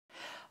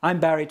I'm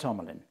Barry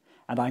Tomalin,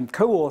 and I'm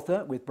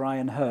co-author with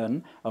Brian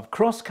Hurn of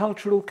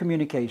Cross-Cultural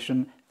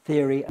Communication,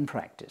 Theory and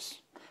Practice,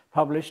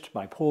 published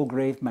by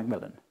Palgrave,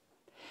 Macmillan.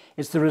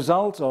 It's the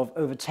result of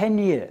over 10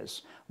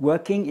 years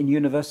working in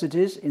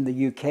universities in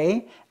the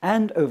UK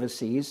and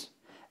overseas,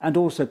 and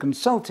also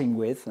consulting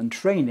with and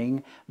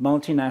training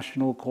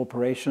multinational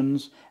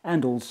corporations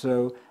and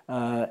also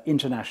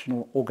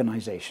international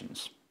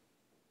organizations.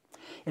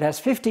 It has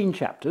 15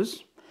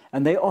 chapters,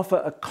 and they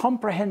offer a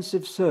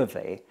comprehensive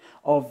survey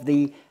of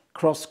the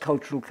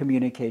cross-cultural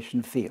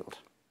communication field.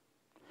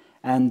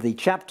 And the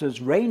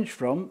chapters range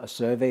from a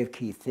survey of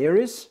key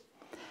theories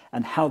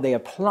and how they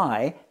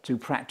apply to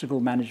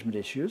practical management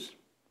issues.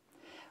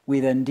 We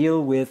then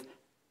deal with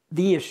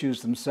the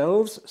issues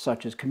themselves,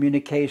 such as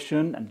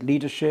communication and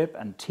leadership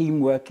and team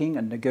working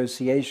and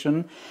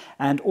negotiation,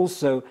 and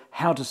also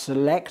how to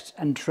select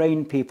and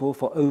train people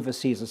for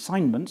overseas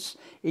assignments,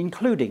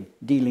 including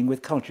dealing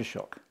with culture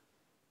shock.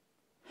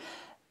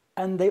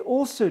 And they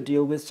also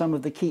deal with some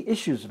of the key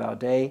issues of our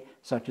day,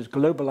 such as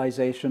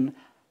globalization,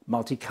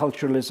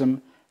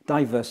 multiculturalism,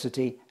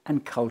 diversity,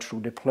 and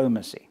cultural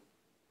diplomacy.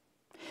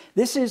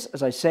 This is,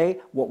 as I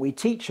say, what we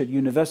teach at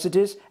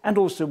universities and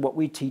also what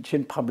we teach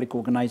in public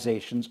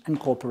organizations and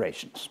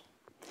corporations.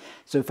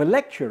 So for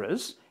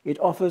lecturers, it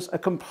offers a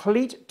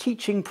complete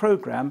teaching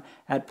program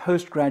at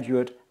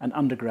postgraduate and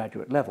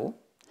undergraduate level.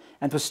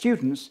 And for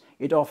students,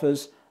 it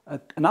offers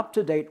an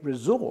up-to-date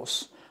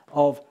resource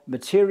of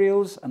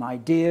materials and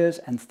ideas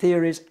and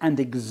theories and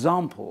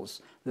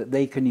examples that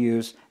they can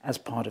use as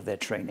part of their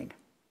training.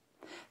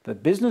 For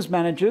business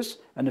managers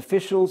and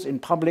officials in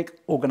public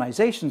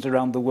organizations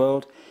around the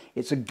world,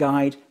 it's a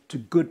guide to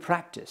good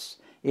practice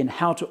in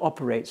how to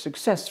operate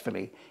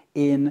successfully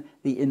in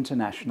the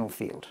international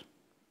field.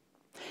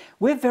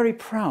 We're very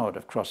proud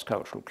of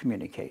cross-cultural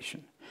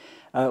communication.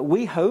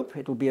 We hope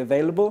it will be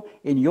available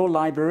in your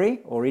library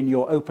or in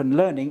your Open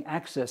Learning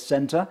Access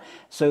Center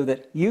so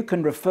that you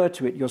can refer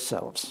to it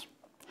yourselves.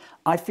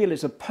 I feel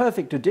it's a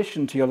perfect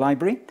addition to your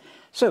library,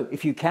 so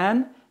if you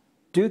can,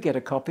 do get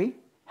a copy,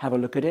 have a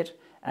look at it,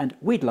 and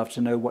we'd love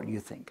to know what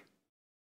you think.